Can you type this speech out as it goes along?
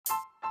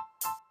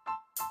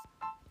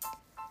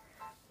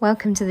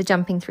Welcome to the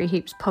Jumping Through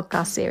Hoops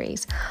podcast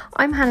series.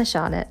 I'm Hannah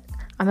Charlotte.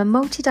 I'm a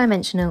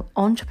multidimensional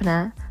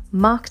entrepreneur,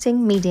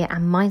 marketing, media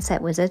and mindset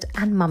wizard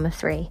and mum of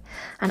three.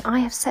 And I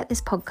have set this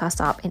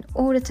podcast up in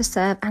order to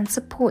serve and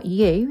support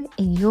you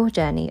in your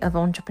journey of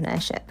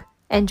entrepreneurship.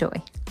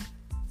 Enjoy.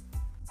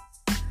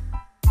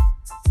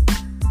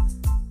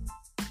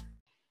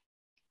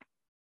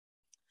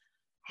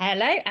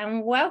 Hello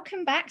and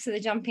welcome back to the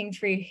Jumping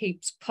Through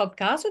Hoops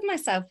podcast with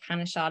myself,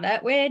 Hannah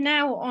Charlotte. We're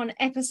now on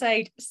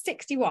episode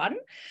 61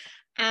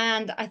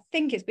 and I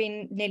think it's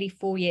been nearly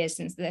 4 years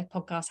since the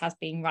podcast has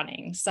been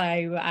running. So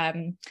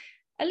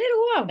a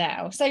little while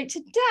now. So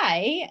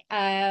today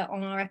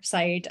on our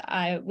episode,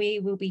 we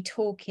will be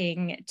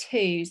talking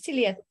to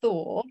Celia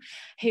Thor,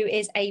 who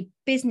is a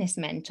business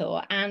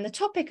mentor. And the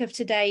topic of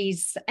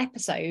today's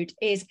episode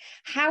is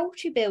how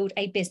to build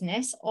a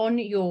business on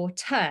your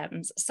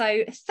terms.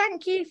 So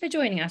thank you for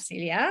joining us,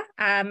 Celia.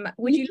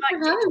 Would you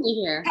like to having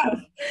me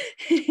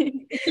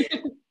here?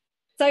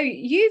 So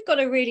you've got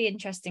a really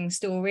interesting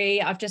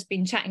story. I've just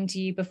been chatting to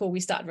you before we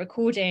started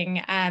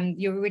recording.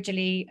 You're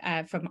originally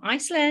from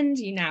Iceland.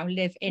 You now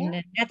live in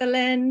the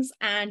Netherlands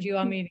and you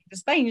are moving to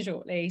Spain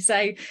shortly.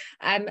 So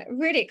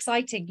really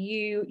exciting.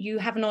 You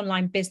have an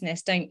online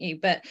business, don't you?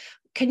 But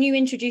can you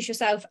introduce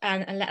yourself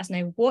and let us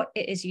know what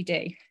it is you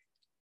do?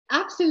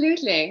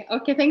 Absolutely.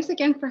 Okay, thanks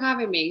again for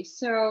having me.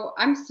 So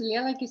I'm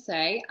Celia, like you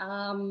say.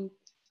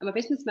 I'm a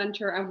business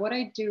mentor, and what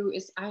I do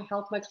is I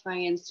help my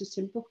clients to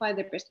simplify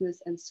their business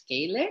and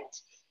scale it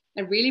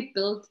and really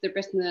build their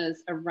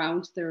business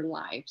around their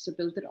life. So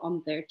build it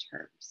on their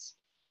terms.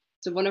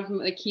 So one of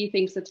the key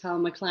things to tell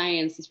my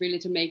clients is really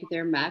to make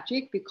their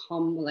magic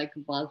become like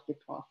wildly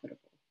profitable.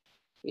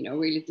 You know,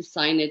 really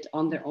design it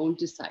on their own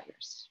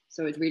desires.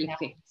 So it really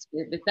fits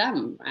with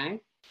them, right?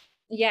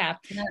 Yeah.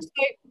 So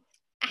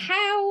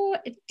how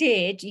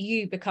did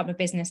you become a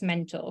business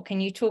mentor? Can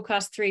you talk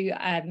us through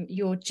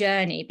your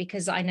journey?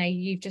 Because I know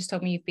you've just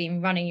told me you've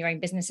been running your own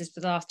businesses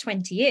for the last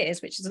 20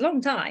 years, which is a long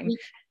time.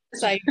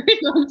 So a very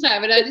long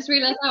time. And I just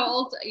realized how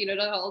old, not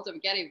how old I'm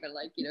getting, but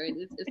like,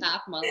 it's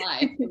half my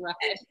life,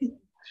 right?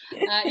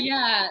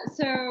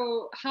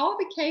 So how I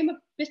became a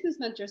business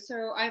mentor.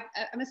 So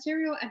I'm a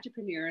serial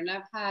entrepreneur and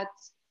I've had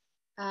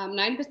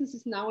 9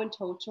 businesses now in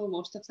total,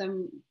 most of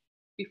them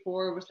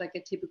before was like a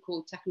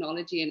typical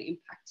technology and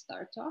impact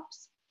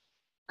startups,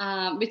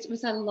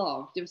 which I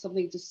loved. It was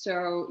something just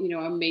so,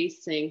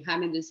 amazing,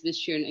 having this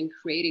vision and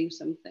creating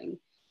something.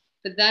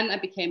 But then I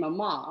became a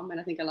mom, and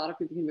I think a lot of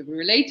people can maybe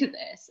relate to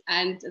this.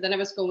 And then I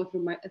was going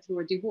through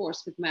a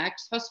divorce with my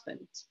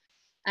ex-husband.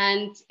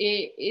 And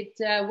it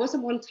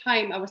wasn't one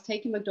time I was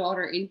taking my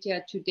daughter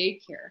India to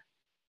daycare.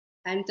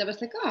 And I was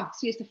like, oh,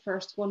 she's the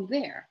first one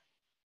there.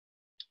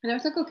 And I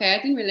was like, okay,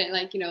 I didn't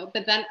really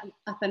but then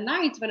at the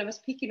night when I was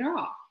picking her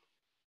up,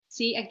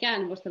 she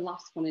again was the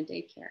last one in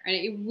daycare. And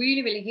it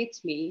really, really hit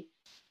me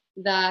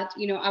that,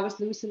 I was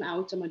losing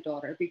out on my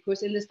daughter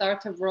because in the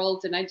startup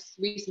world, and I just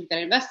recently got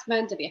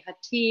investment, and we had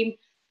team,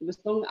 it was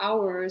long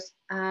hours.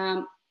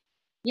 I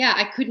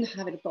couldn't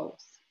have it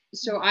both.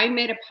 So I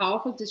made a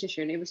powerful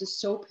decision. It was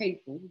just so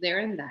painful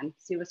there and then.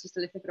 She was just a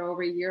little bit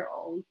over a year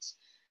old.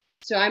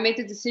 So I made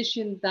the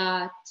decision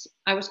that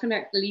I was going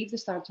to leave the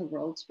startup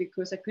world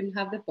because I couldn't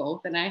have the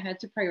both and I had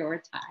to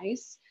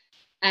prioritize.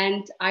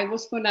 And I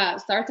was going to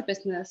start a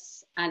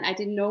business and I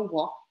didn't know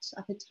what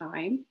at the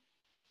time,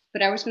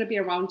 but I was going to be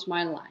around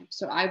my life.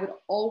 So I would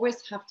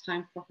always have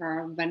time for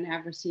her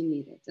whenever she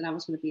needed, and I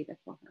was going to be there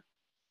for her.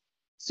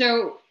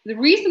 So the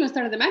reason I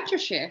started the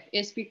mentorship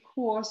is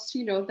because,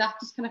 that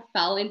just kind of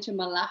fell into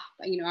my lap.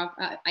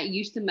 I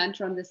used to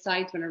mentor on the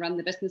side when I ran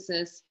the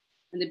businesses.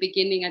 In the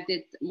beginning, I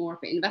did more of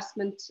an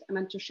investment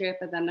mentorship,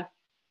 and then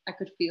I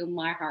could feel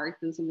my heart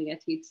and something I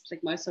teach,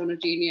 like my zone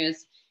of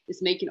genius,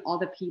 is making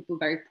other people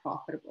very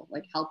profitable,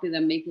 like helping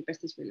them make the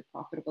business really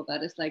profitable.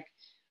 That is like,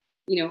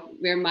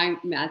 where my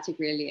magic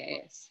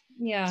really is.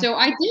 Yeah. So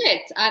I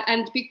did.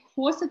 And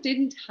because I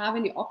didn't have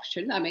any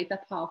option, I made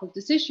that powerful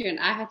decision.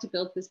 I had to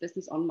build this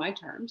business on my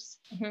terms.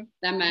 Mm-hmm.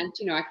 That meant,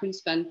 I couldn't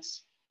spend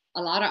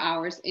a lot of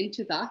hours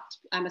into that.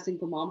 I'm a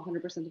single mom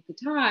 100% of the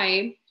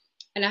time.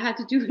 And I had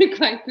to do it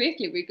quite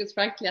quickly because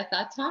frankly, at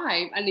that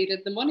time, I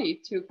needed the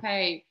money to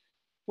pay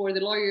for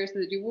the lawyers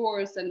and the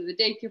divorce and the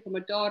daycare for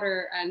my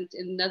daughter. And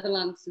in the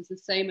Netherlands, it's the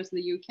same as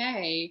in the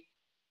UK.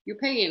 You're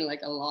paying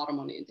like a lot of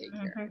money in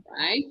daycare,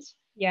 right?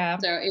 Yeah.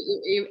 So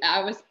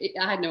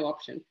I had no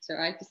option. So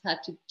I just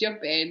had to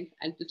jump in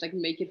and just like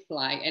make it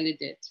fly, and it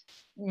did.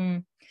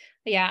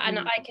 Yeah, and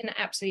I can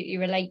absolutely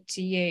relate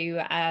to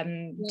you.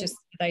 Just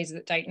for those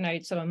that don't know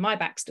some of my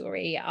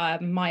backstory,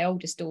 my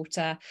oldest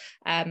daughter,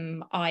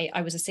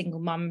 I was a single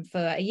mum for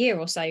a year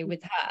or so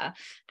with her,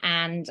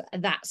 and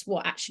that's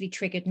what actually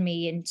triggered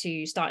me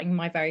into starting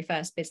my very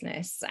first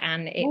business.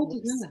 And it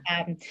was,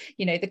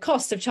 the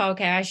cost of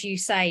childcare, as you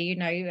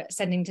say,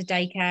 sending to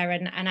daycare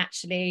and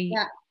actually,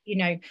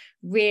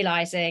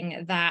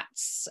 realizing that,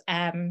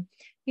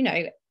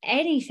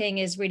 anything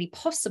is really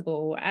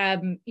possible.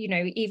 You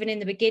know, even in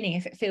the beginning,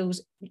 if it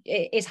feels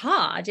it's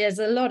hard, there's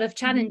a lot of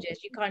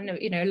challenges, you kind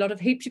of, you know, a lot of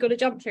hoops you've got to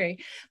jump through,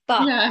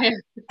 but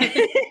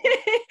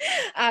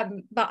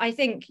but I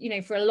think, you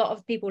know, for a lot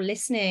of people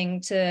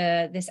listening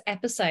to this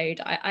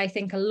episode, I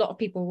think a lot of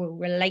people will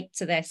relate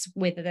to this,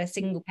 whether they're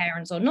single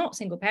parents or not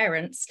single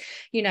parents.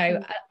 You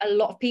know, a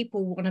lot of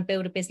people want to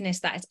build a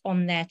business that is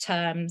on their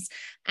terms,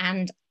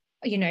 and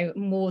you know,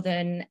 more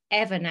than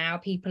ever now,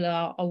 people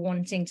are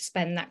wanting to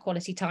spend that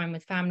quality time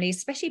with families,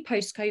 especially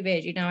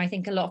post-COVID. You know, I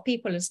think a lot of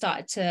people have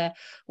started to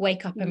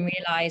wake up and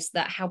realize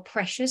that how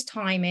precious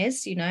time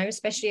is, you know,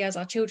 especially as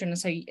our children are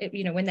so,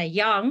 you know, when they're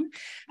young,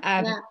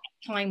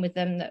 time with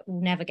them that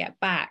we'll never get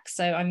back.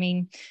 So I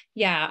mean,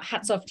 yeah,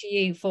 hats off to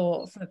you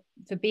for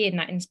being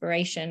that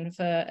inspiration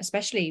for,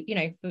 especially, you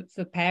know,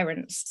 for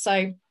parents.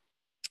 So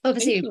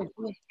obviously,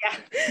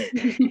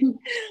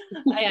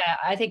 yeah,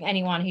 I think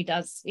anyone who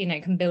does, you know,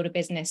 can build a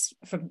business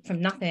from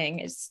nothing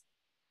is,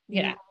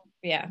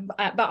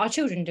 but our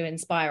children do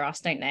inspire us,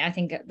 don't they? I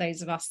think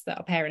those of us that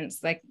are parents,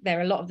 like,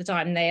 they're a lot of the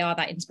time they are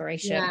that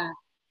inspiration.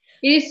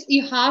 It is,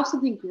 you have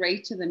something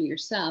greater than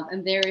yourself,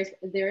 and there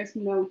is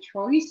no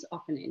choice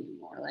often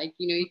anymore. Like,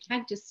 you know, you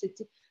can't just sit,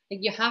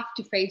 like, you have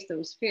to face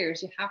those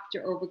fears, you have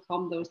to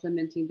overcome those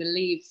limiting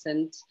beliefs,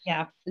 and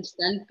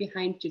stand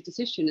behind your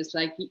decision. It's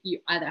like you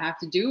either have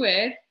to do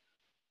it,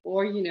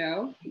 or, you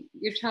know,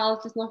 your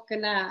child is not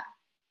gonna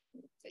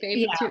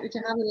be able to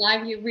have a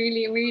life you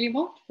really, really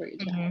want for your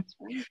child.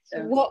 Right?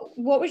 So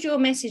what was your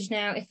message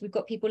now, if we've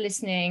got people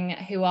listening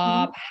who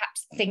are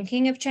perhaps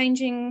thinking of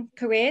changing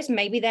careers?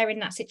 Maybe they're in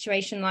that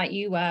situation like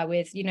you were,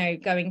 with, you know,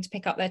 going to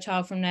pick up their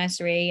child from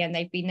nursery and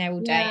they've been there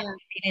all day, and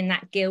been in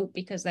that guilt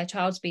because their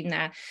child's been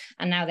there,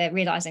 and now they're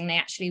realizing they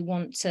actually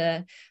want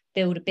to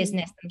build a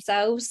business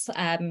themselves,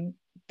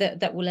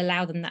 that will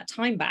allow them that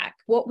time back.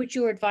 What would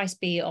your advice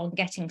be on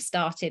getting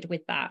started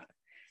with that?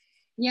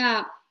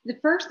 The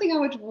first thing I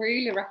would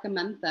really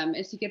recommend them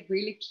is to get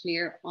really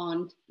clear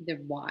on the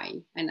why.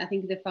 And I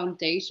think the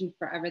foundation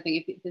for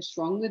everything, if the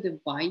stronger the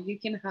why you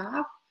can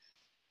have,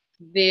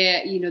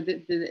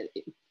 the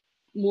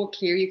more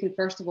clear you can,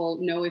 first of all,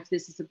 know if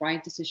this is the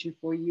right decision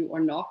for you or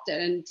not.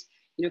 And,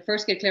 you know,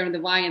 first get clear on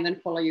the why, and then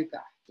follow your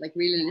gut. Like,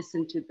 really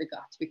listen to the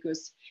gut,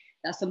 because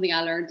that's something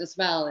I learned as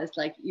well. It's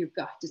like, your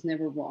gut is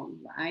never wrong,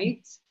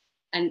 right?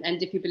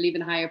 And if you believe in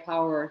higher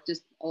power,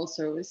 just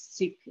also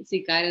seek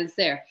guidance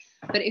there.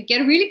 But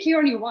get really clear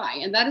on your why.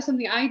 And that is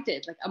something I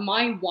did. Like,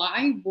 my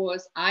why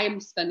was, I am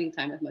spending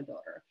time with my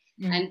daughter,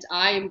 and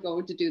I am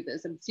going to do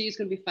this, and she is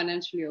going to be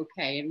financially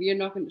okay, and we are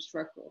not going to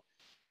struggle.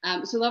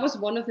 So that was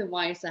one of the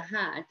whys I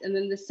had. And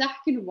then the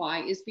second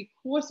why is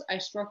because I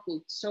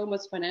struggled so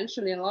much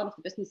financially in a lot of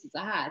the businesses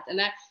I had.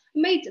 And I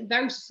made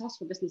very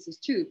successful businesses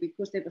too,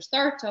 because they were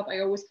startup.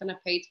 I always kind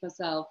of paid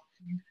myself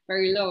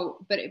very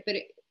low. But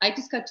I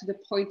just got to the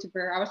point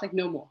where I was like,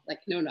 no more.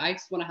 Like, no, I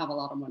just want to have a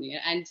lot of money.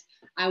 And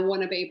I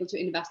want to be able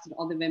to invest in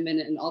other women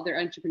and other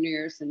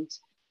entrepreneurs. And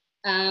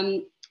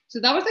so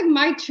that was like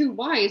my two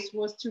whys,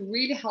 was to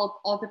really help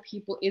other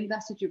people in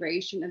that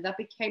situation. And that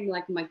became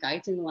like my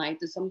guiding light,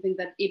 to something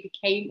that it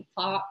became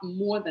far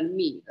more than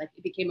me. Like,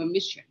 it became a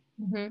mission.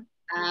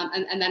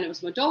 And then it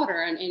was my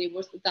daughter, and it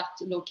was that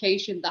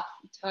location, that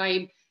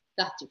time,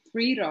 that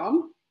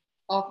freedom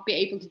of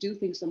being able to do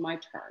things on my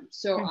terms.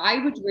 So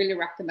I would really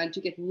recommend to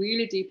get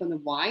really deep on the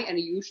why. And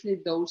usually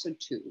those are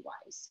two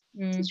whys.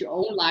 It's your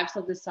own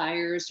lifestyle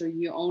desires, or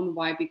your own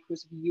why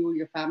because of you or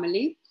your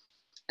family.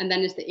 And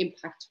then it's the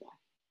impact why.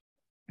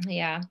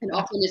 And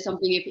often it's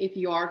something, if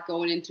you are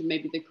going into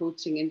maybe the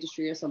coaching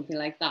industry or something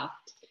like that,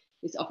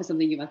 it's often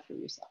something you went through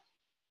yourself,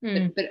 but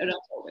not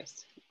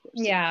always, of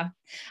course.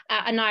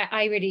 And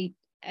I really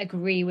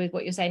agree with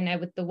what you're saying there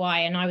with the why.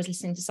 And I was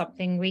listening to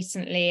something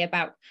recently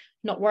about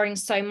not worrying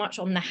so much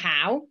on the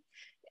how,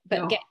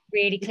 but get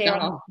really clear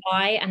on the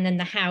why, and then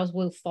the hows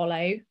will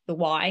follow the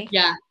why.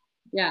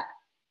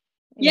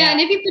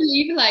 And if you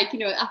believe, like, you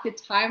know, at the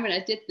time when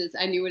I did this,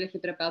 I knew a little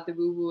bit about the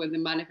woo-woo and the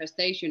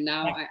manifestation.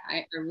 Now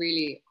I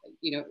really,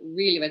 you know,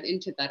 really went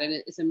into that, and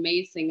it's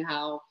amazing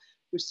how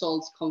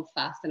results come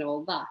fast and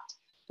all that.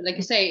 But like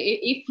you say,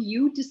 if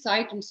you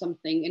decide on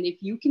something, and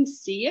if you can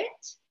see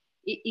it,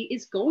 it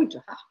is going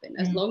to happen,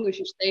 as long as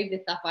you stay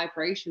with that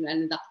vibration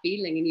and that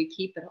feeling, and you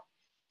keep it up,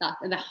 that,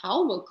 and the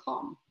how will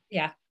come.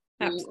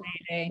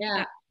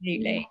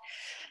 Absolutely.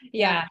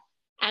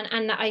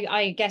 And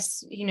I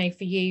guess, you know,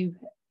 for you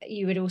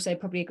would also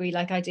probably agree,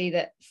 like I do,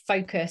 that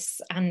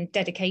focus and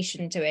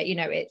dedication to it, you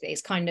know,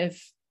 it's kind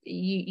of,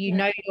 you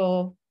know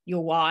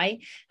your why,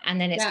 and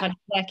then it's kind of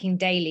working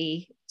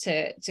daily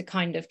to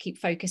kind of keep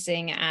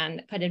focusing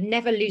and kind of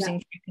never losing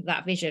track of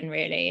that vision,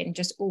 really, and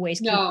just always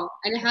and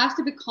it has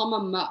to become a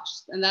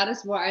must. And that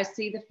is where I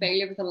see the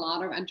failure with a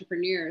lot of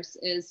entrepreneurs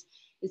is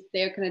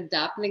they're kind of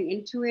dabbling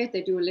into it.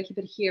 They do a little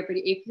bit here, but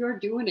if you're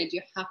doing it,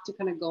 you have to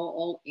kind of go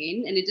all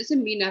in. And it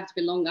doesn't mean it have to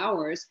be long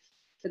hours,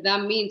 but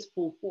that means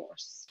full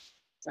force,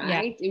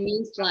 right? It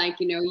means, like,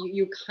 you know,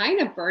 you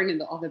kind of burning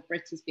the other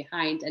bridges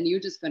behind, and you're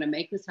just going to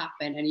make this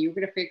happen, and you're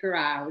going to figure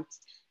out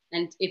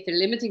And if the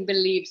limiting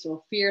beliefs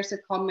or fears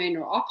are coming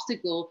or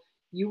obstacle,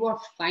 you are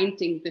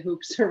finding the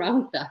hooks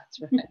around that,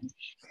 right?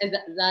 And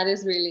that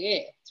is really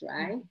it,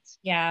 right?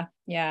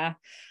 Yeah,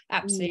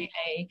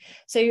 absolutely.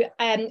 So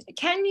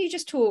can you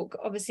just talk,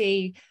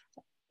 obviously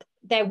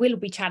there will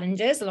be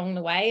challenges along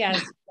the way,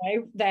 as you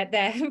know, they're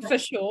there for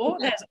sure.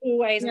 There's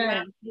always a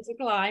mountain to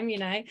climb, you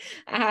know.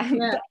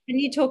 But can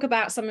you talk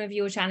about some of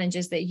your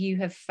challenges that you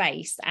have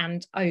faced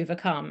and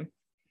overcome?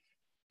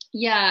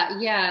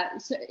 Yeah.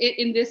 So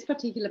in this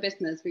particular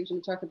business, we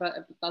can talk about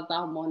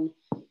that one.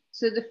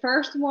 So the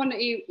first one,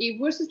 it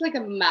was just like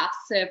a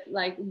massive,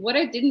 like what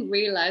I didn't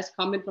realize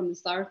coming from the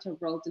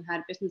startup world and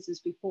had businesses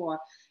before,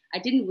 I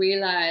didn't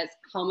realize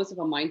how much of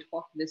a mind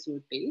fuck this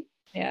would be.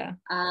 Yeah.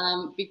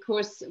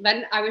 Because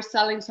when I was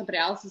selling somebody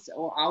else's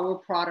or our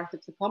product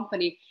of the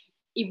company,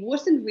 it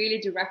wasn't really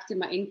directing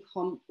my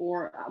income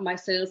or my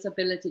sales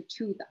ability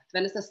to that.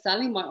 When I was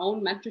selling my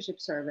own mentorship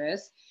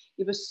service,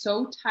 it was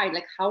so tight,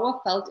 like how I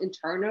felt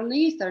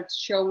internally started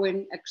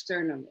showing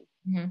externally.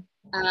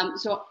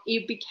 So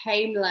it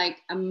became like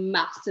a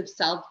massive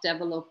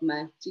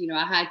self-development. You know,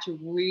 I had to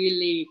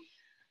really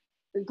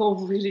go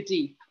really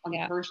deep on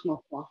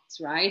personal thoughts,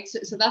 right?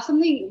 So that's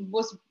something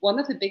was one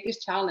of the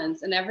biggest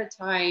challenges. And every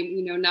time,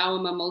 you know, now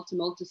I'm a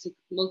multiple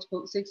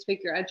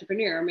six-figure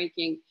entrepreneur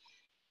making,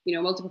 you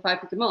know, multiple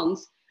 5-figure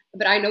months.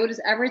 But I notice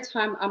every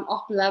time I'm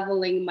up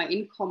leveling my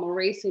income or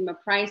raising my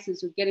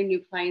prices or getting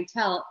new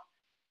clientele,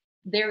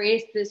 there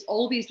is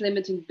all these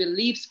limiting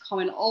beliefs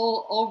coming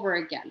all over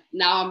again.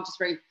 Now I'm just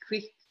very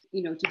quick,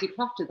 you know, to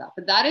declutter that.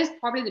 But that is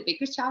probably the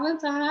biggest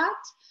challenge I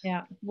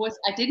had. Was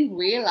I didn't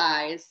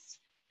realize,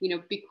 you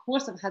know,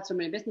 because I've had so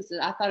many businesses,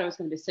 I thought it was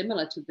going to be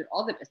similar to the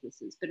other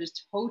businesses, but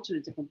it's totally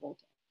different ballgame.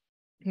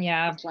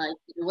 It's like,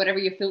 you know, whatever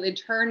you feel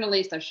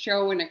internally starts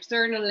showing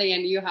externally,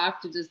 and you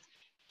have to just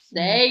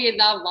stay in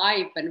that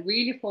vibe and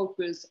really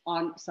focus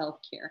on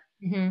self-care.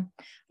 And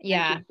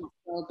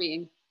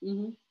well-being.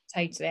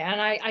 Totally. And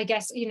I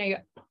guess, you know,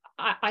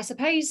 I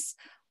suppose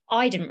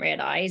I didn't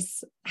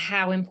realize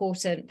how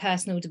important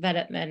personal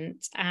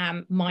development,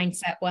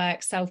 mindset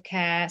work,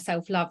 self-care,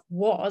 self-love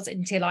was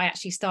until I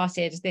actually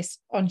started this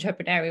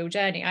entrepreneurial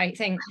journey. I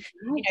think,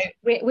 you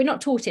know, we're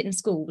not taught it in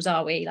schools,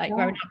 are we? Like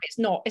growing up, it's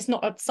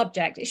not a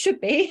subject. It should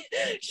be,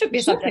 should be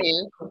a subject.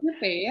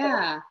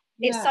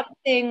 It's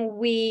something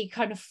we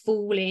kind of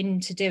fall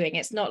into doing.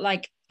 It's not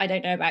like, I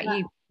don't know about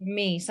you,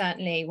 me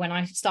certainly, when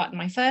I started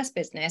my first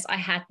business, I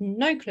had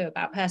no clue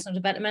about personal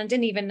development,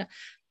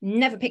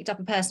 never picked up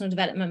a personal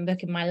development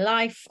book in my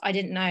life. I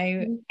didn't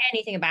know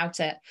anything about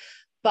it.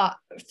 But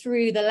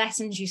through the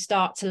lessons you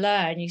start to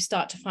learn, you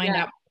start to find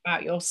out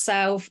about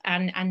yourself,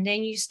 and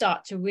then you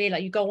start to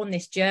realize, you go on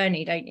this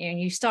journey, don't you? And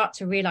you start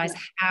to realize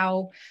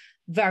how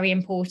very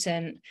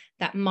important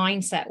that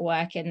mindset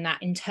work and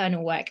that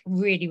internal work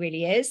really,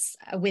 really is.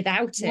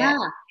 Without it,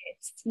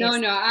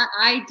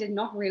 I did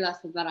not realize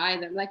that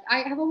either. Like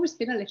I have always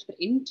been a little bit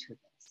into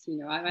this. You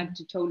know, I went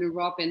to Tony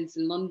Robbins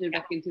in London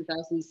back in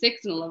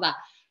 2006 and all of that,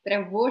 but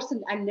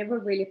I never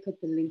really put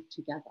the link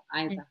together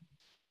either.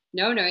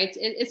 No,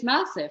 it's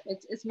massive.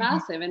 It's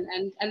massive,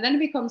 and then it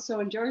becomes so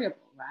enjoyable,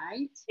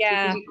 right?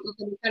 Because you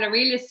can kind of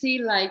really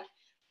see, like,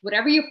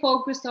 whatever you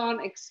focus on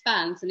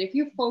expands, and if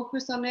you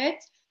focus on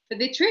it. But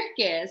the trick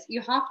is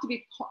you have to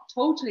be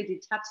totally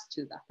detached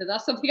to that. So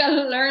that's something I'm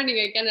learning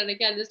again and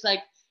again. It's like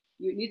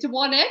you need to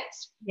want it,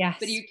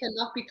 but you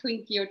cannot be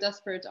clinky or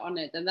desperate on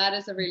it. And that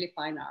is a really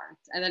fine art.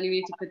 And then you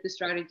need to put the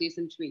strategies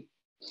and tweak.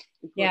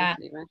 Right?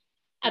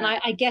 And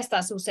I guess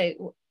that's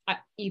also,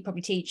 you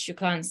probably teach your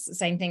clients the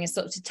same thing, is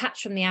sort of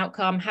detach from the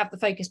outcome, have the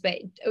focus, but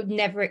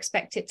never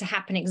expect it to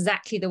happen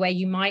exactly the way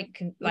you might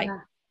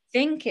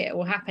think it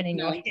will happen in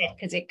your head,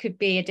 because it could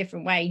be a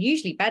different way,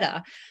 usually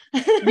better.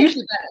 That's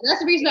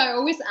the reason I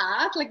always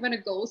add, like, when a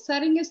goal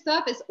setting and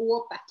stuff is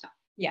all better.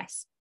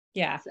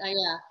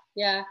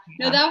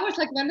 No, that was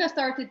like when I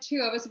started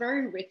too, I was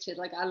very rigid.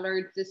 Like I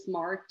learned the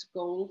SMART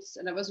goals,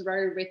 and I was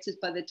very rigid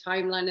by the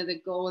timeline of the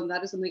goal, and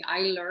that is something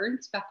I learned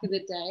back in the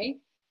day.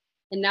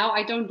 And now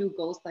I don't do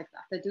goals like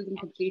that. I do them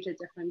completely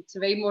different, so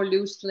way more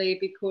loosely,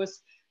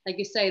 because like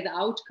you say, the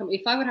outcome,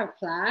 if I would have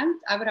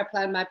planned,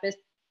 my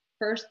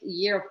first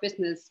year of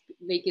business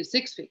making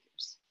 6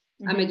 figures.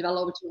 I made well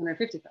over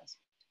 250,000.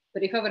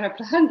 But if I would have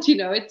planned, you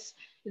know, it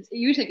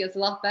usually gets a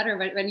lot better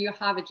when you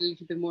have it a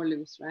little bit more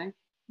loose, right?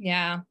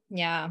 Yeah.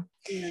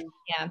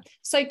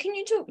 So can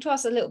you talk to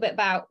us a little bit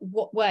about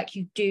what work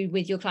you do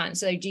with your clients?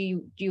 So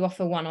do you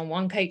offer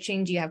one-on-one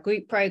coaching? Do you have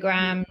group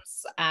programs?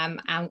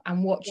 And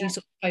what do you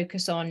sort of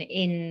focus on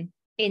in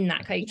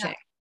that coaching?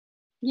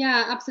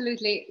 Yeah,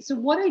 absolutely. So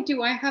what I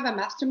do, I have a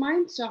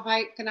mastermind, so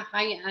kind of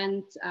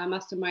high-end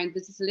mastermind.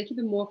 This is a little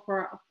bit more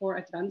for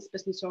advanced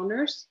business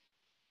owners.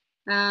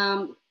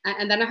 And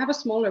then I have a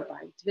smaller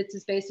bite, which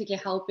is basically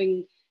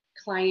helping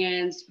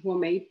clients who are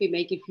maybe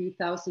making a few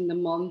thousand a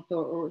month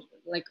or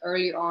like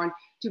early on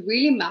to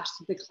really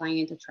master the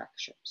client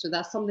attraction. So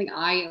that's something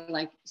I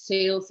like.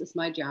 Sales is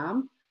my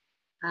jam.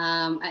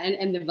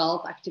 and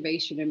develop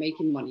activation and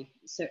making money.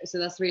 So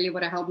that's really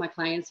what I help my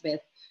clients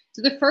with.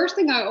 So the first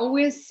thing I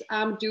always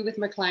do with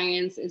my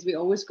clients is we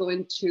always go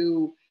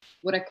into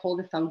what I call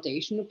the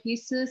foundational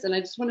pieces. And I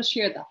just want to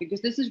share that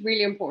because this is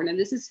really important. And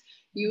this is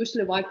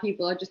usually why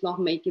people are just not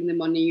making the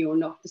money or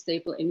not the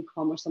stable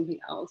income or something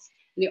else.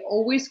 And they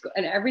always go,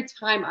 and every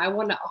time I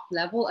want to up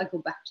level, I go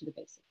back to the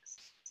basics.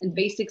 And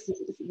basics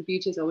is the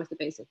beauty is always the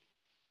basic.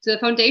 So the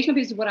foundational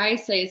piece of what I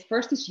say is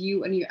first is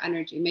you and your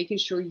energy, making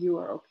sure you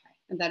are okay.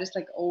 And that is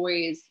like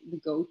always the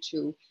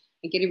go-to,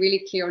 and getting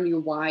really clear on your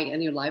why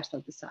and your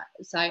lifestyle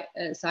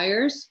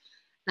desires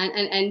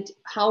and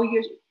how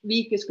your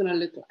week is going to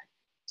look like.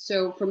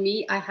 So for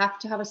me, I have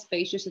to have a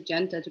spacious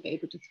agenda to be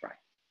able to thrive.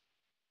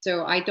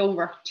 So I don't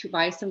work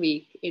twice a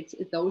week. It's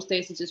those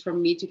days it's just for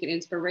me to get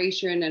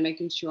inspiration and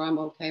making sure I'm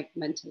okay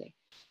mentally.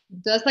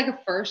 So that's like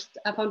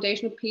a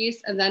foundational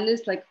piece. And then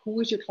it's like, who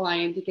is your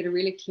client? You get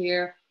really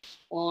clear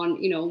on,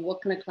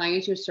 what kind of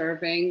clients you're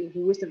serving,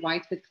 who is the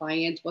right fit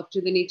client, what do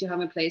they need to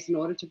have in place in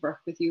order to work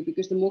with you?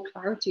 Because the more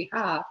clarity you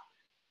have,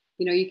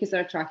 you can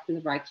start attracting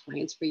the right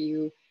clients for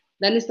you.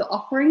 Then is the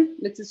offering.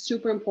 This is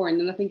super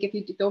important. And I think if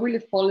you don't really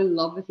fall in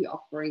love with the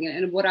offering,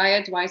 and what I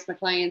advise my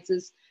clients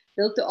is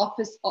build the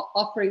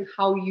offering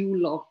how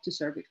you love to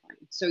serve your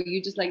clients. So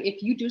you just like,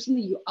 if you do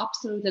something you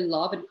absolutely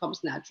love and it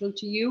comes natural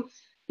to you,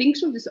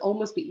 things will just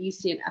almost be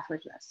easy and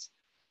effortless.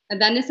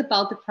 And then it's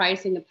about the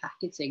pricing and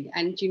packaging.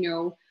 And,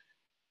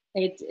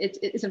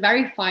 it's a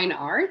very fine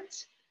art.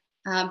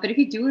 But if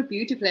you do it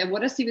beautifully, and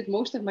what I see with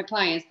most of my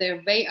clients,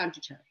 they're way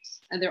undercharged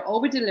and they're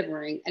over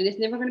delivering, and it's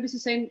never going to be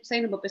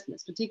sustainable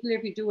business, particularly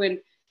if you're doing,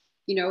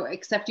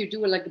 except you're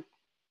doing like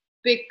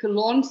big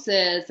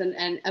launches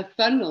and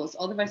funnels.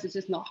 Otherwise, it's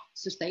just not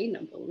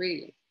sustainable,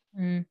 really.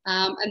 And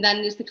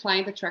then there's the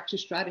client attraction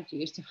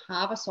strategy, is to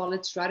have a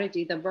solid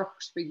strategy that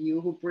works for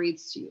you, who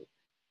breathes you.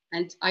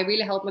 And I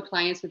really help my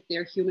clients with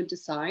their human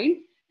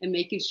design and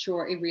making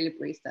sure it really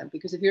breathes them.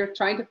 Because if you're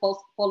trying to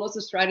follow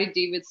the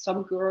strategy with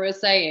some guru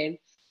is saying,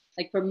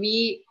 like for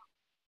me,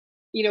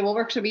 what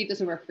works for me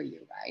doesn't work for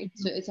you, right?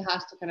 So it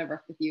has to kind of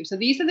work with you. So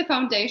these are the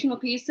foundational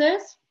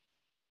pieces.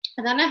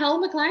 And then I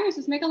help my clients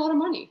just make a lot of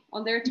money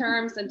on their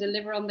terms and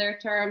deliver on their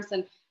terms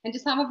and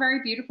just have a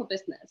very beautiful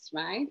business,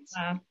 right?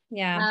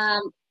 Yeah.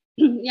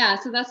 Yeah,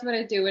 so that's what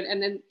I do.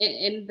 And then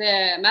in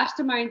the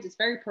mastermind, it's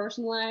very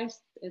personalized.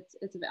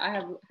 I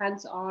have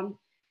hands-on.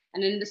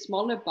 And in the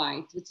smaller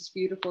bites, which is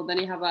beautiful, then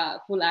you have a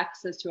full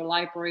access to a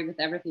library with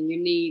everything you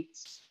need.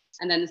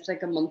 And then it's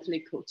like a monthly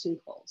coaching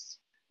calls.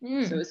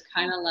 So it's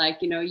kind of like,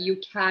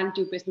 you can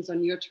do business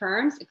on your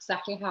terms,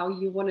 exactly how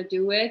you want to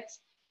do it.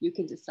 You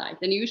can decide.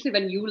 And usually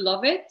when you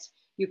love it,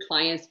 your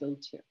clients will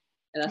too.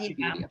 And that's the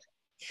beauty of it.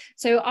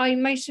 So are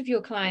most of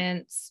your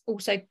clients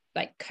also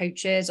like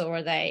coaches, or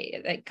are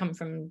they come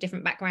from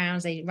different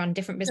backgrounds? They run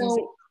different businesses?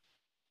 So,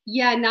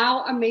 yeah,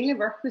 now I mainly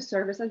work with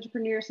service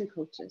entrepreneurs and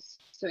coaches.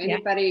 So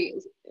anybody,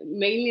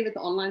 mainly with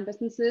online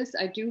businesses.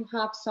 I do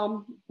have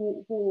some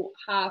who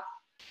have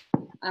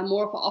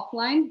more of an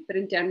offline, but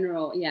in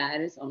general,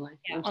 it is online.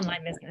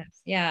 Online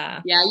business. Yeah.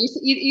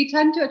 You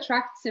tend to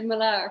attract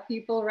similar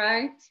people,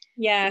 right?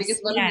 Yes.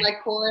 Because one of my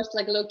cores,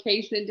 like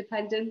location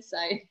independence,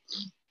 I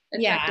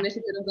attract a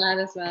little bit of that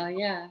as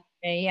well.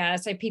 Yeah,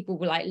 so people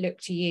will like look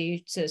to you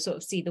to sort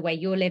of see the way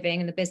you're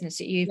living and the business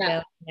that you've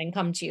built, and then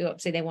come to you.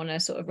 Obviously, they want to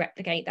sort of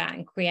replicate that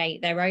and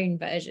create their own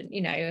version,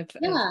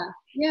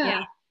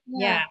 Yeah.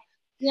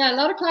 A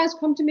lot of clients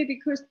come to me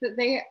because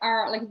they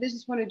are like, they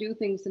just want to do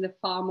things in a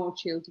far more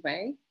chilled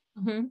way.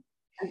 And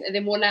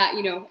they want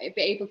to,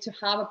 be able to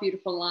have a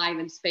beautiful life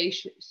and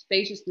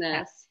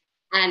spaciousness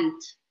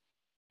and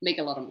make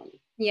a lot of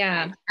money.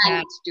 Right?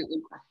 And do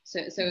impact.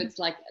 So it's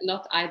like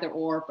not either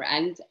or, but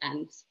and.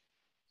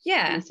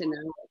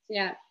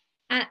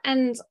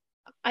 And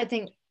I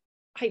think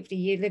hopefully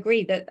you'll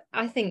agree that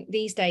I think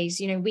these days,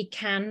 we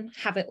can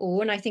have it all,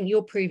 and I think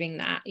you're proving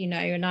that,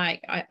 and I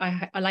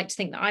like to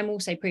think that I'm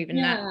also proving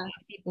that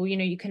people,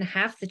 you can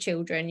have the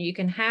children, you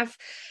can have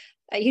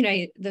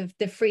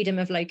the freedom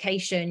of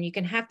location, you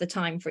can have the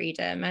time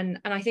freedom, and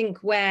I think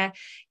where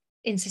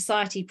in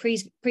society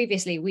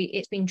previously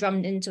it's been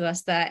drummed into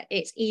us that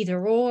it's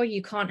either or,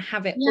 you can't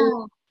have it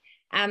all,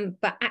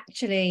 but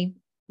actually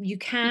you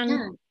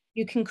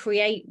can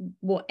create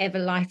whatever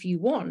life you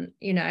want,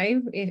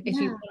 if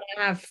you want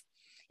to have,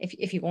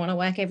 if you want to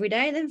work every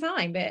day, then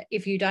fine. But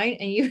if you don't,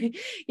 and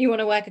you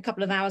want to work a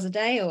couple of hours a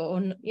day,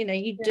 or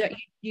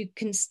you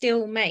can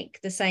still make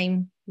the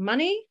same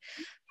money.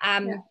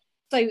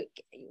 So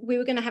we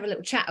were going to have a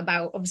little chat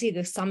about, obviously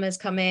the summer's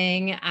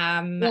coming,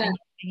 and,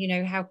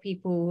 how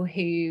people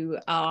who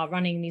are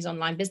running these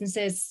online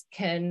businesses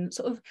can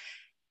sort of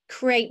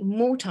create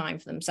more time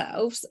for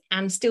themselves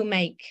and still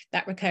make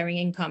that recurring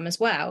income as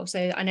well.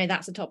 So I know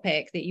that's a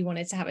topic that you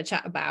wanted to have a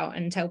chat about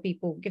and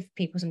give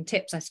people some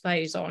tips, I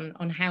suppose,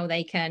 on how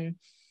they can,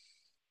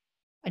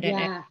 I don't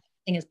know,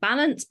 thing as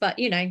balance, but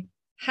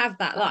have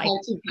that life.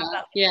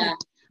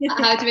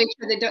 How to make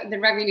sure the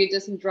revenue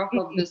doesn't drop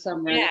over the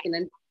summer.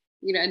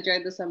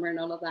 enjoy the summer and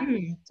all of that.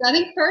 Mm. So I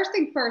think first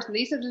thing first, and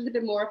these are a little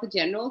bit more of the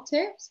general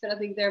tips, but I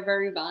think they're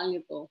very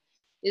valuable,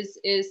 is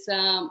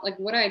like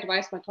what I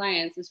advise my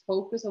clients is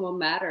focus on what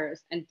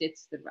matters and ditch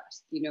the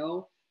rest.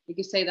 You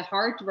could say the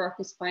hard work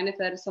is fine if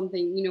that is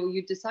something,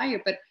 you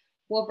desire, but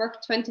what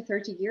worked 20,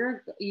 30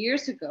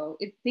 years ago,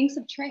 things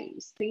have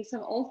changed, things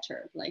have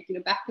altered. Like,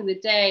 back in the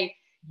day,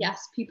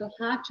 yes, people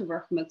had to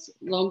work much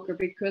longer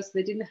because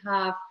they didn't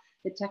have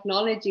the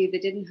technology, they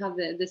didn't have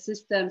the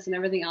systems and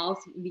everything else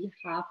we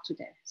have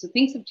today. So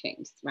things have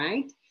changed,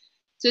 right?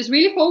 So it's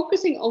really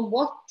focusing on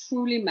what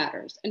truly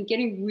matters and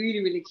getting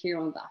really, really clear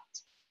on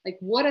that. Like,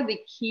 what are the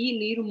key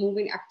needle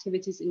moving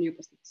activities in your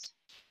business?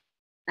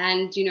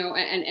 And,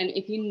 and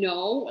if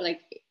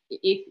like,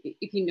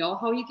 if you know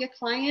how you get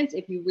clients,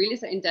 if you really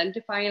start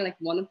identifying like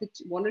one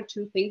or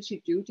two things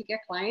you do to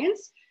get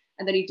clients,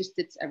 and then you just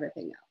did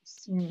everything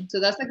else. So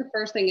that's like the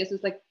first thing is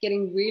like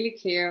getting really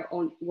clear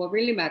on what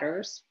really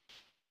matters.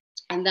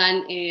 And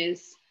then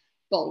is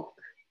bulk,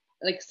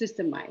 like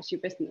systemize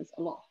your business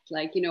a lot.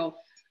 Like,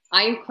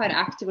 I am quite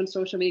active on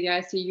social media.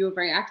 I see you're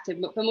very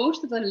active, but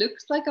most of it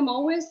looks like I'm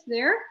always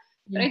there.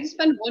 But I just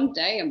spend one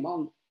day a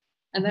month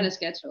and then I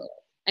schedule it.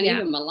 And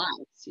even my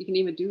lives, you can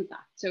even do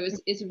that. So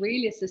it's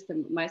really a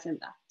systemizing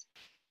that.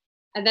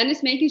 And then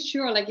it's making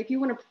sure, like, if you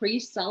want to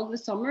pre-sell the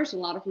summers, a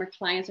lot of my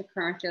clients are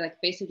currently like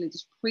basically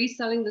just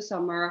pre-selling the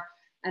summer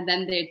and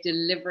then they're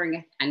delivering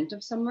at the end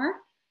of summer.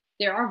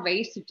 There are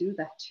ways to do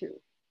that too.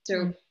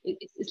 So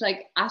it's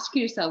like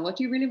asking yourself, what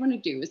do you really want to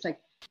do? It's like,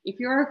 if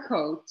you're a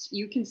coach,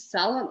 you can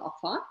sell an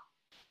offer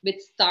which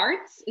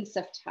starts in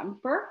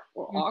September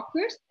or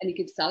August, and you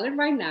can sell it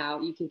right now.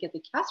 You can get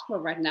the cash flow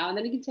right now, and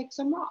then you can take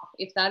some off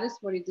if that is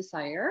what you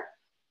desire.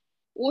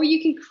 Or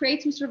you can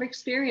create some sort of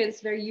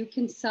experience where you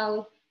can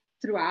sell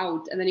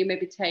throughout, and then you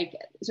maybe take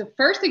it. So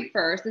first thing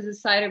first is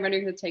deciding when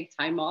you're going to take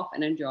time off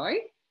and enjoy,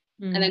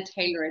 and then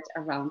tailor it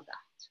around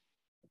that.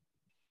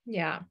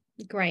 Yeah.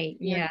 Great.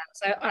 Yeah.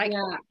 So I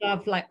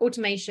love like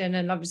automation,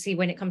 and obviously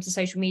when it comes to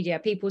social media,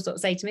 people sort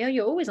of say to me, oh,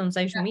 you're always on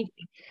social media.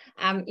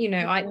 I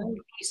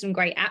use some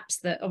great apps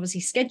that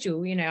obviously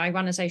schedule, I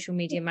run a social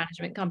media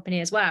management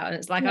company as well. And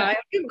it's like, I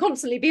can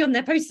constantly be on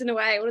there posting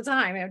away all the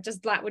time. It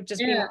just like would just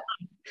be my life.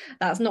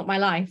 That's not my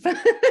life.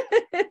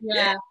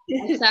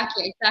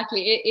 Exactly.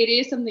 It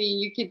is something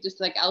you could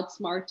just like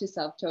outsmart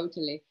yourself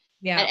totally.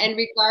 And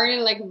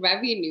regarding like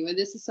revenue, and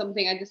this is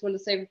something I just want to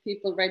say for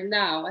people right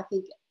now, I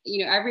think,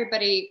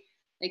 everybody,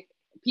 like,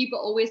 people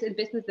always in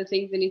business, they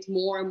think they need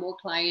more and more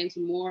clients,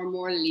 more and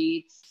more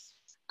leads,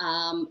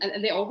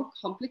 and they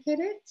overcomplicate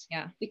it.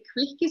 The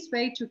quickest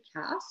way to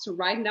cast, so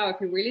right now,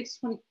 if you really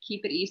just want to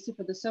keep it easy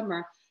for the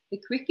summer, the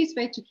quickest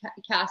way to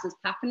cast is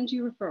tap into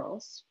your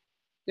referrals.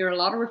 There are a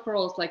lot of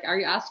referrals. Like, are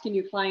you asking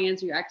your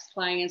clients, your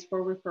ex-clients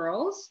for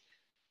referrals?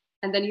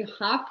 And then you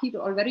have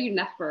people already in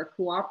your network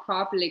who are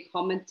probably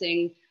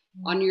commenting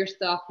on your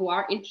stuff, who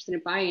are interested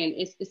in buying.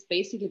 It's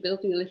basically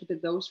building a little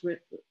bit those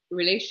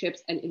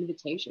relationships and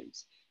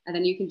invitations. And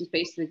then you can just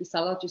basically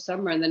sell out your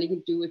summer, and then you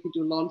can do, if you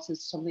do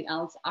launches, something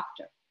else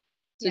after.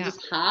 So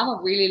just have a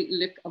really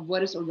look of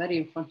what is already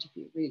in front of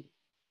you, really.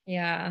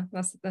 Yeah,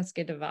 that's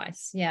good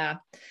advice. So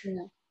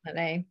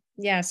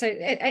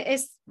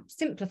it's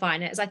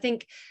simplifying it. As I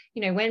think,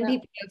 when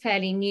people are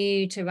fairly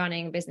new to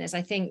running a business,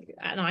 I think,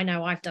 and I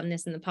know I've done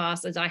this in the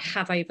past, as I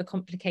have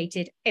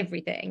overcomplicated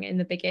everything in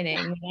the beginning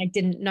when I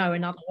didn't know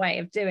another way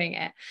of doing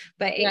it.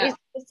 But it's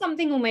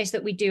something almost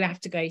that we do have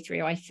to go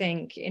through, I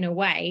think, in a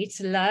way,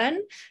 to learn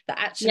that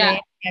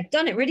actually I've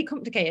done it really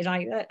complicated.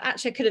 I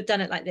actually could have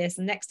done it like this,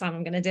 and next time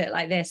I'm going to do it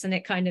like this, and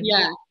it kind of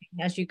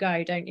as you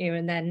go, don't you?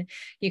 And then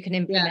you can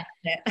implement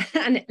it.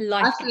 And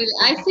life absolutely.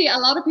 I see a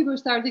lot of people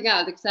starting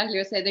out, exactly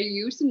what I said, they're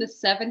using the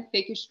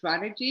 7-figure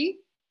strategy,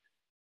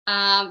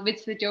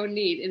 which they don't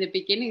need. In the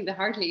beginning, they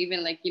hardly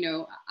even like,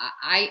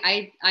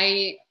 I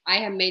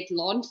have made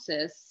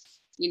launches,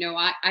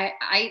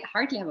 I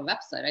hardly have a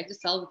website. I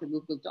just sell with a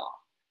Google Doc.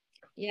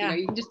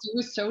 You can just do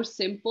it so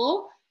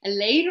simple. And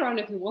later on,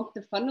 if you want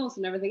the funnels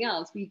and everything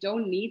else, we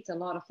don't need a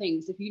lot of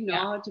things. If you know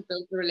how to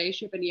build a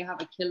relationship and you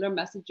have a killer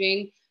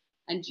messaging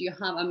and you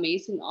have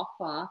amazing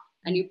offer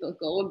and you go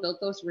and build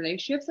those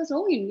relationships, that's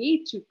all you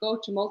need to go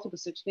to multiple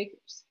 6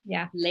 figures.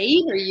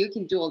 Later, you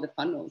can do all the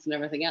funnels and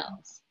everything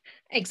else.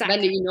 Exactly.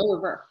 Then you know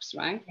it works,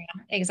 right?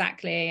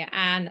 Exactly.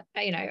 And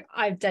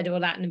I've did all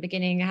that in the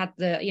beginning. I had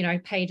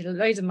paid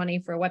loads of money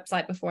for a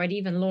website before I'd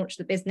even launched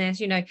the business.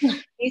 You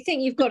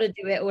think you've got to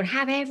do it or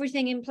have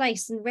everything in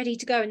place and ready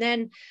to go.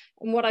 And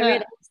what I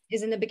realized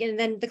is in the beginning,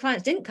 then the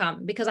clients didn't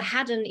come because I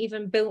hadn't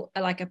even built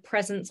a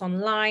presence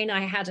online.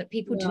 I had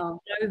people to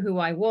know who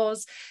I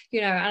was,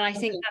 and I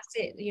think that's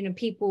it.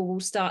 People will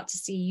start to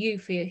see you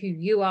for who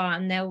you are,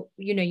 and they'll,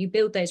 you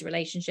build those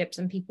relationships,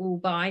 and people will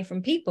buy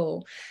from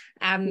people.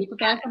 People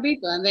buy from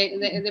people, and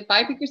they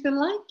buy because they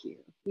like you.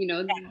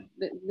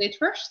 They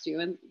trust you,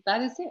 and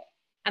that is it.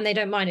 And they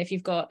don't mind if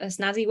you've got a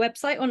snazzy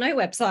website or no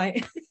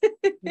website.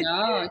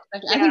 No,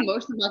 exactly. I think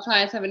most of my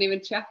clients haven't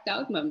even checked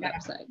out my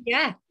website.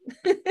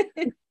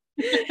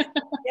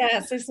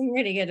 So some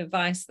really good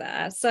advice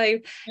there. So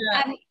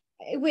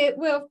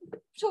we'll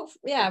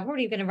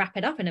probably going to wrap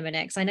it up in a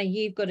minute, because I know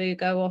you've got to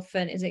go off,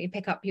 and is it you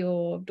pick up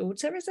your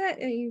daughter, is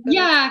it?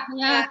 Yeah.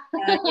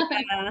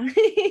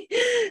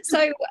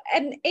 So,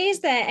 is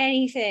there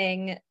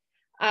anything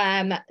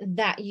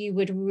that you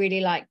would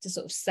really like to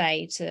sort of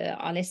say to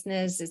our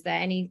listeners? Is there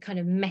any kind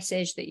of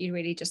message that you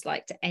really just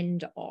like to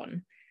end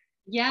on?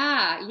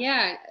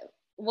 Yeah.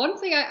 One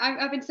thing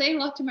I've been saying a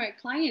lot to my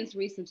clients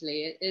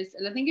recently is,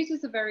 and I think it's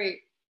just a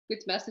very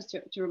good message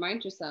to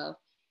remind yourself,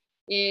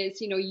 is,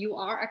 you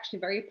are actually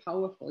very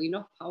powerful. You're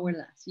not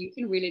powerless. You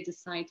can really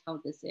decide how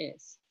this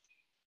is.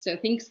 So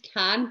things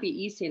can be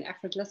easy and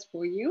effortless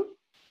for you.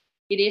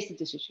 It is a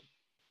decision.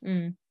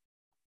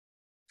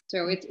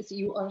 So it's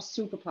you are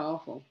super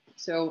powerful.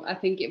 So I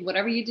think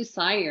whatever you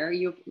desire,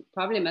 you're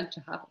probably meant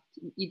to have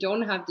it. You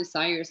don't have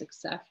desires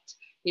except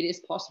it is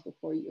possible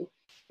for you.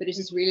 But it's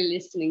just really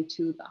listening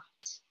to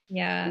that.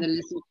 Yeah. And then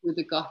listening to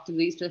the gut and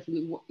these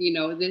little,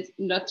 this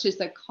nudges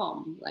that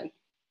come, like,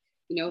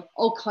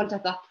 oh,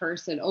 contact that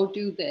person, oh,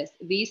 do this.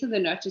 These are the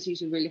nudges you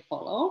should really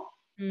follow.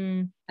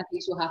 And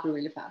things will happen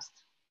really fast.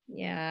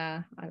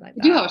 Yeah, I like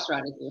that. You do have a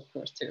strategy, of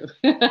course, too.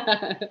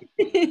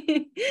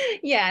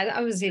 Yeah,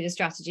 obviously the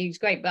strategy is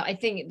great, but I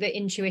think the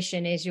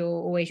intuition is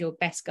always your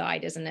best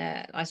guide, isn't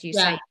it? As you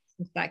say,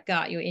 that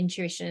gut, your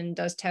intuition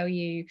does tell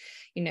you,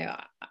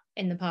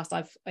 in the past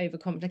I've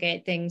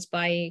overcomplicated things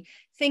by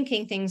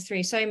thinking things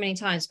through so many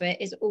times, but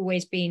it's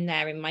always been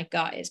there in my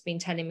gut. It's been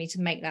telling me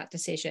to make that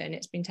decision.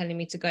 It's been telling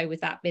me to go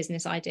with that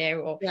business idea,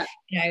 or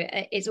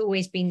it's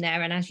always been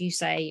there. And as you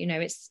say,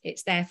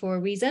 it's there for a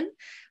reason.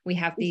 We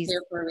have these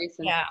there for a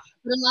reason. Yeah.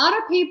 But a lot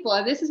of people,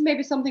 and this is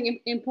maybe something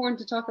important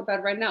to talk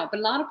about right now, but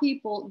a lot of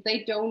people,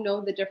 they don't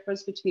know the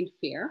difference between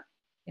fear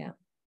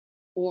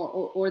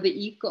or the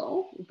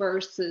ego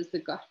versus the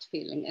gut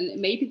feeling. And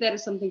maybe that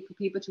is something for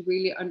people to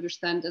really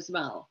understand as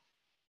well.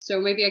 So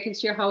maybe I can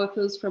share how it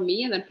feels for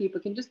me, and then people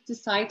can just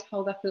decide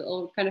how that feels,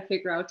 or kind of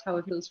figure out how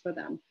it feels for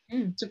them.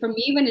 So for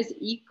me, when it's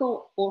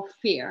ego or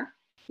fear,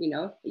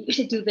 you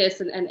should do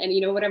this,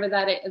 and whatever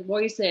that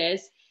voice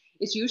is,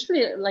 it's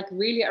usually like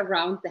really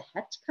around the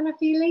head kind of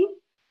feeling.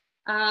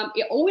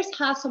 It always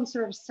has some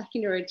sort of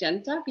secondary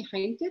agenda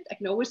behind it. I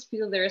can always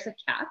feel there is a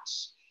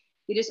catch.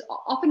 It is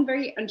often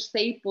very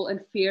unstable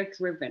and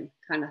fear-driven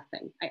kind of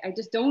thing. I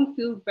just don't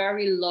feel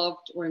very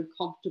loved or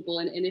uncomfortable,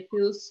 and it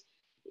feels,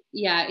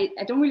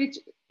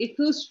 it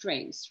feels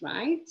strange,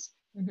 right?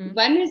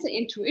 When it's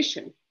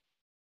intuition,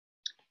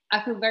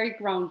 I feel very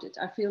grounded.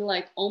 I feel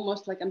like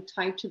almost like I'm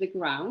tied to the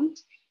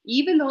ground.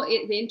 Even though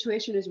the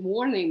intuition is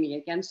warning me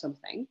against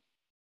something,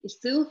 it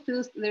still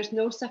feels there's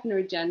no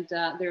secondary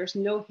agenda, there's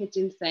no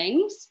hidden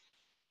things,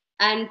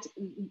 and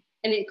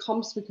it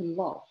comes with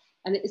love,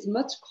 and it is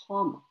much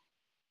calmer.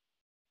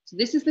 So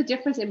this is the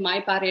difference in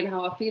my body and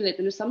how I feel it.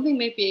 And there's something,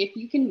 maybe if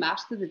you can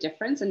master the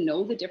difference and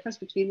know the difference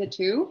between the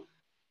two,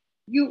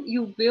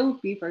 you will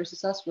be very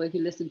successful if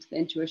you listen to the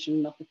intuition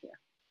and not the fear.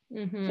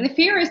 And the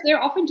fear is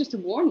there often just to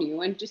warn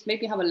you, and just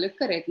maybe have a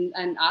look at it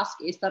and ask,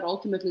 is that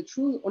ultimately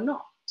true or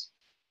not?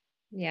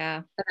 Yeah.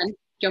 And then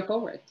jump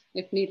over it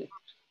if needed.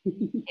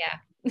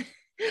 Yeah.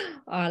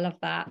 Oh, I love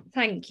that.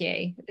 Thank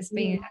you. It's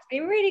been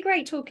really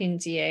great talking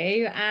to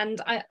you,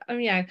 and I hope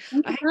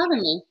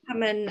you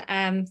come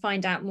and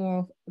find out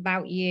more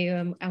about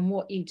you and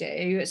what you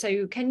do.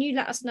 So can you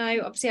let us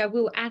know? Obviously, I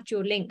will add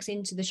your links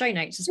into the show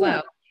notes as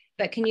well.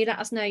 But can you let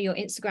us know your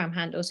Instagram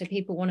handle, so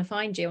people want to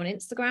find you on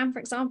Instagram, for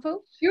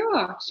example?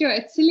 Sure.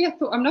 It's Silja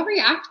Thor. I'm not very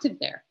active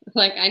there.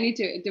 Like, I need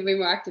to be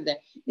more active there.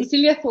 It's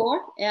Silja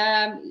Thor.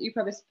 You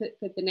probably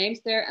put the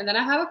names there. And then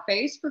I have a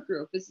Facebook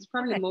group. This is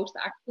probably the most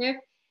active.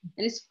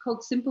 And it's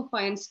called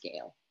Simplify and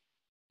Scale.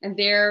 And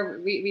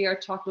there we are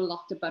talking a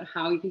lot about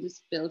how you can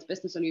just build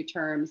business on your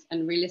terms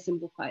and really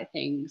simplify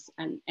things,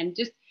 and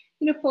just,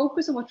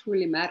 focus on what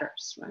really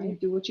matters, right?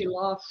 Do what you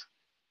love.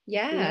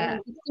 Yeah.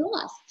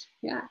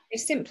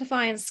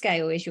 Simplify and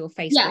Scale is your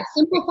Facebook. Yeah,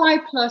 Simplify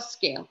plus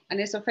Scale. And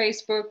it's on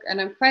Facebook,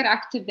 and I'm quite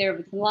active there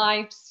with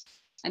lives.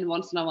 And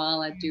once in a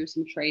while I do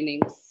some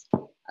trainings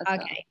as well.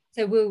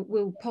 So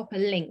we'll pop a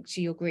link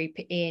to your group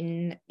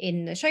in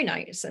the show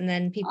notes, and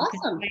then people can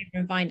go over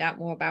and find out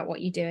more about what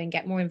you do and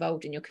get more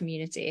involved in your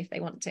community if they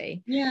want to.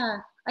 Yeah.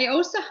 I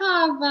also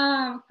have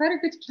quite a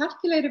good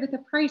calculator with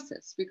the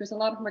prices, because a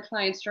lot of my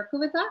clients struggle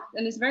with that,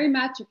 and it's very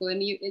magical,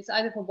 and it's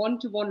either for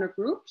one-to-one or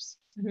groups.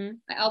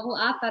 I will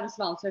add that as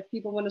well. So if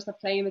people want to start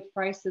playing with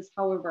prices,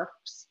 how it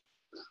works,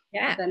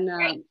 then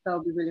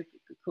that'll be really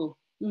cool.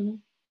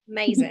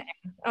 Amazing.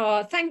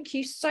 Oh, thank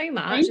you so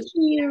much. It's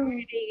been a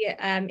really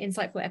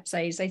insightful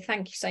episode. So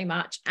thank you so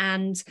much.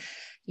 And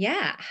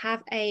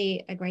have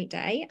a great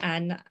day.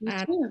 And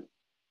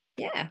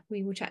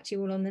we will chat to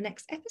you all on the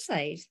next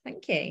episode.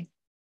 Thank you.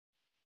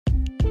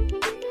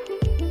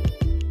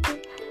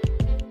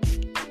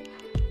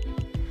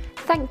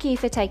 Thank you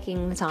for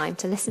taking the time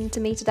to listen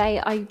to me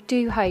today. I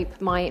do hope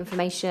my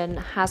information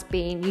has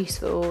been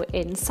useful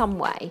in some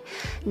way.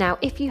 Now,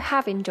 if you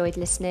have enjoyed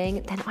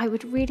listening, then I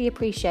would really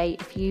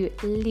appreciate if you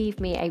leave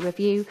me a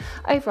review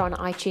over on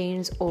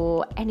iTunes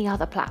or any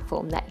other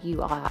platform that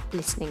you are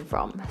listening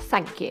from.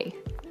 Thank you.